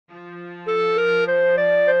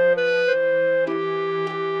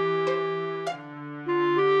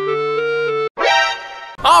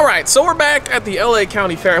All right, so we're back at the LA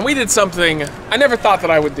County Fair, and we did something I never thought that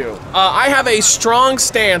I would do. I have a strong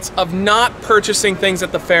stance of not purchasing things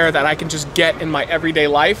at the fair that I can just get in my everyday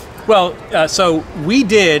life. Well, so we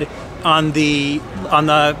did on the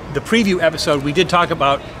preview episode, we did talk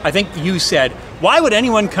about, I think you said, why would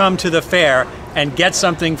anyone come to the fair and get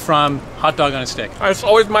something from Hot Dog on a Stick? That's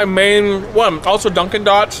always my main one. Also Dunkin'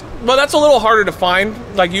 Dots, but that's a little harder to find.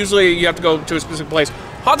 Like usually you have to go to a specific place.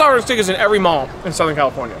 Hot Dog on a Stick is in every mall in Southern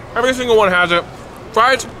California. Every single one has it.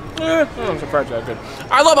 Fries, I don't know if the fries are that good.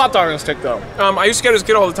 I love Hot Dog on a Stick though. I used to get it as a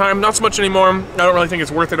kid all the time, not so much anymore. I don't really think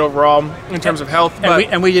it's worth it overall in terms of health.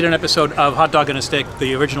 And we did an episode of Hot Dog on a Stick,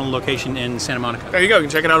 the original location in Santa Monica. There you go, you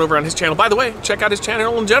can check it out over on his channel. By the way, check out his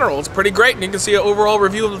channel in general. It's pretty great and you can see an overall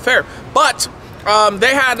review of the fair. But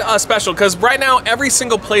they had a special, because right now every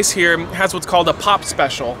single place here has what's called a pop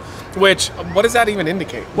special. Which, what does that even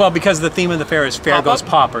indicate? Well, because the theme of the fair is Fair Goes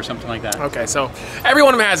Pop or something like that. Okay, so every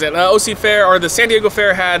one of them has it. OC Fair, or the San Diego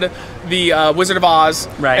Fair had the Wizard of Oz.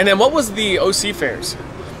 Right. And then what was the OC Fairs?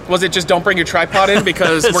 Was it just don't bring your tripod in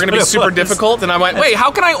because we're going to be super difficult? And I'm like, wait, how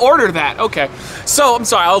can I order that? Okay. So, I'm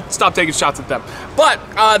sorry, I'll stop taking shots at them. But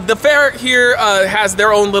the fair here has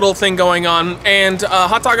their own little thing going on. And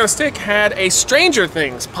Hot Dog on a Stick had a Stranger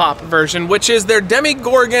Things pop version, which is their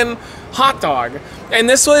Demogorgon hot dog. And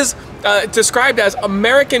this was described as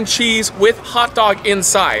American cheese with hot dog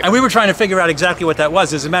inside. And we were trying to figure out exactly what that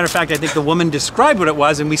was. As a matter of fact, I think the woman described what it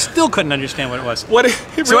was, and we still couldn't understand what it was. What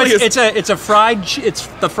it really is? It's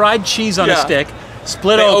the fried cheese on a stick,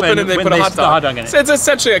 split they open and they put a hot dog in it. So it's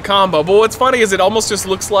essentially a combo. But what's funny is it almost just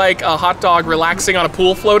looks like a hot dog relaxing on a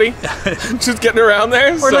pool floaty, just getting around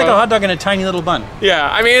there. Or like a hot dog in a tiny little bun. Yeah,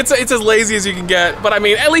 I mean it's as lazy as you can get, but I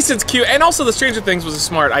mean at least it's cute. And also the Stranger Things was a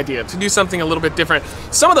smart idea to do something a little bit different.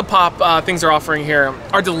 Some of the pop things they're offering here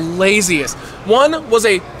are the laziest. One was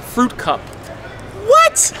a fruit cup.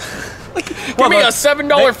 What? Give me a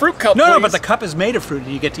 $7 fruit cup, No, please. no, but the cup is made of fruit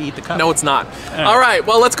and you get to eat the cup. No, it's not. All right,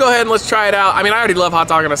 well, let's go ahead and let's try it out. I mean, I already love Hot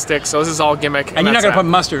Dog on a Stick, so this is all gimmick. And you're not going to put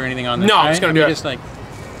mustard or anything on this, No, right? I'm just going to do it. Just like,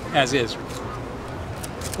 as is.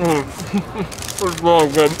 It's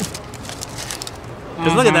really good.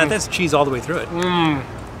 Because look at that, that's cheese all the way through it.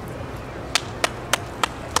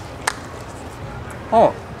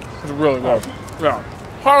 Oh, it's really good. Yeah.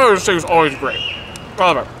 Hot Dog on a Stick is always great.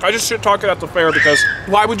 I love it. I just shit talk it at the fair because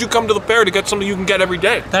why would you come to the fair to get something you can get every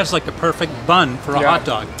day? That's like the perfect bun for a hot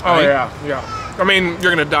dog. Right? Oh, yeah. I mean,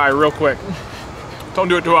 you're going to die real quick. Don't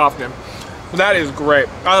do it too often. But that is great.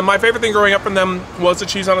 My favorite thing growing up from them was the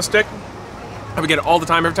cheese on a stick. I would get it all the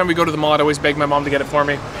time. Every time we go to the mall, I'd always beg my mom to get it for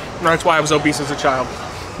me. And that's why I was obese as a child.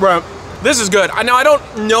 But this is good. I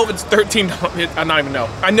don't know if it's $13. I don't even know.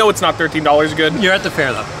 I know it's not $13 good. You're at the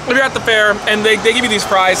fair, though. If you're at the fair and they give you these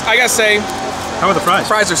fries, I gotta say, how are the fries?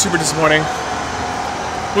 Fries are super disappointing.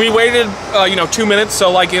 We waited, 2 minutes, so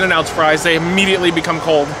like In-N-Out's fries, they immediately become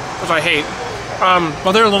cold, which I hate.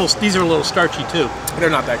 Well, these are a little starchy too. They're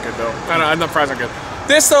not that good though. I know the fries are good.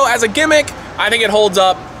 This though, as a gimmick, I think it holds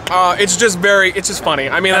up. It's just funny.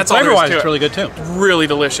 I mean, that's all there is to it. Flavor-wise, it's really good too. Really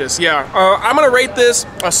delicious, yeah. I'm gonna rate this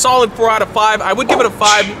a solid 4 out of 5. I would give it a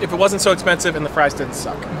 5 if it wasn't so expensive and the fries didn't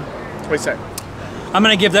suck. What do you say? I'm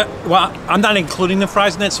going to give that, well, I'm not including the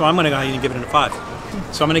fries in it, so I'm going to go ahead and give it a 5.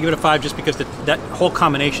 So I'm going to give it a 5 just because that whole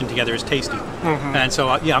combination together is tasty. And so,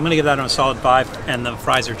 yeah, I'm going to give that a solid 5, and the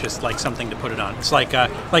fries are just like something to put it on. It's like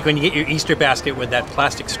when you get your Easter basket with that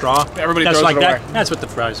plastic straw. Everybody throws it away. That's what the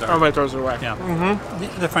fries are. Everybody throws it away.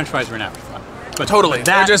 Yeah. The French fries were an afterthought. But totally.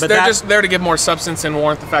 They're just there to give more substance and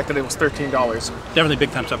warrant the fact that it was $13. Definitely big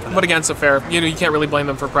thumbs up for that. But against the fair, you can't really blame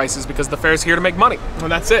them for prices because the fair's here to make money, and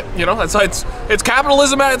that's it. It's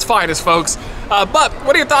capitalism at its finest, folks. But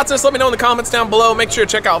what are your thoughts on this? Let me know in the comments down below. Make sure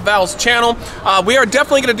to check out Val's channel. We are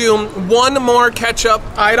definitely going to do one more ketchup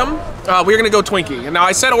item. We're going to go Twinkie. And now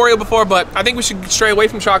I said Oreo before, but I think we should stray away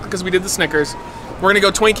from chocolate because we did the Snickers. We're going to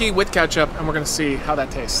go Twinkie with ketchup, and we're going to see how that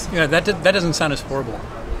tastes. Yeah, that doesn't sound as horrible.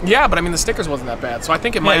 Yeah, but I mean, the Snickers wasn't that bad, so I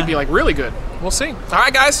think it might be like really good. We'll see. All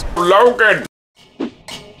right, guys. Logan.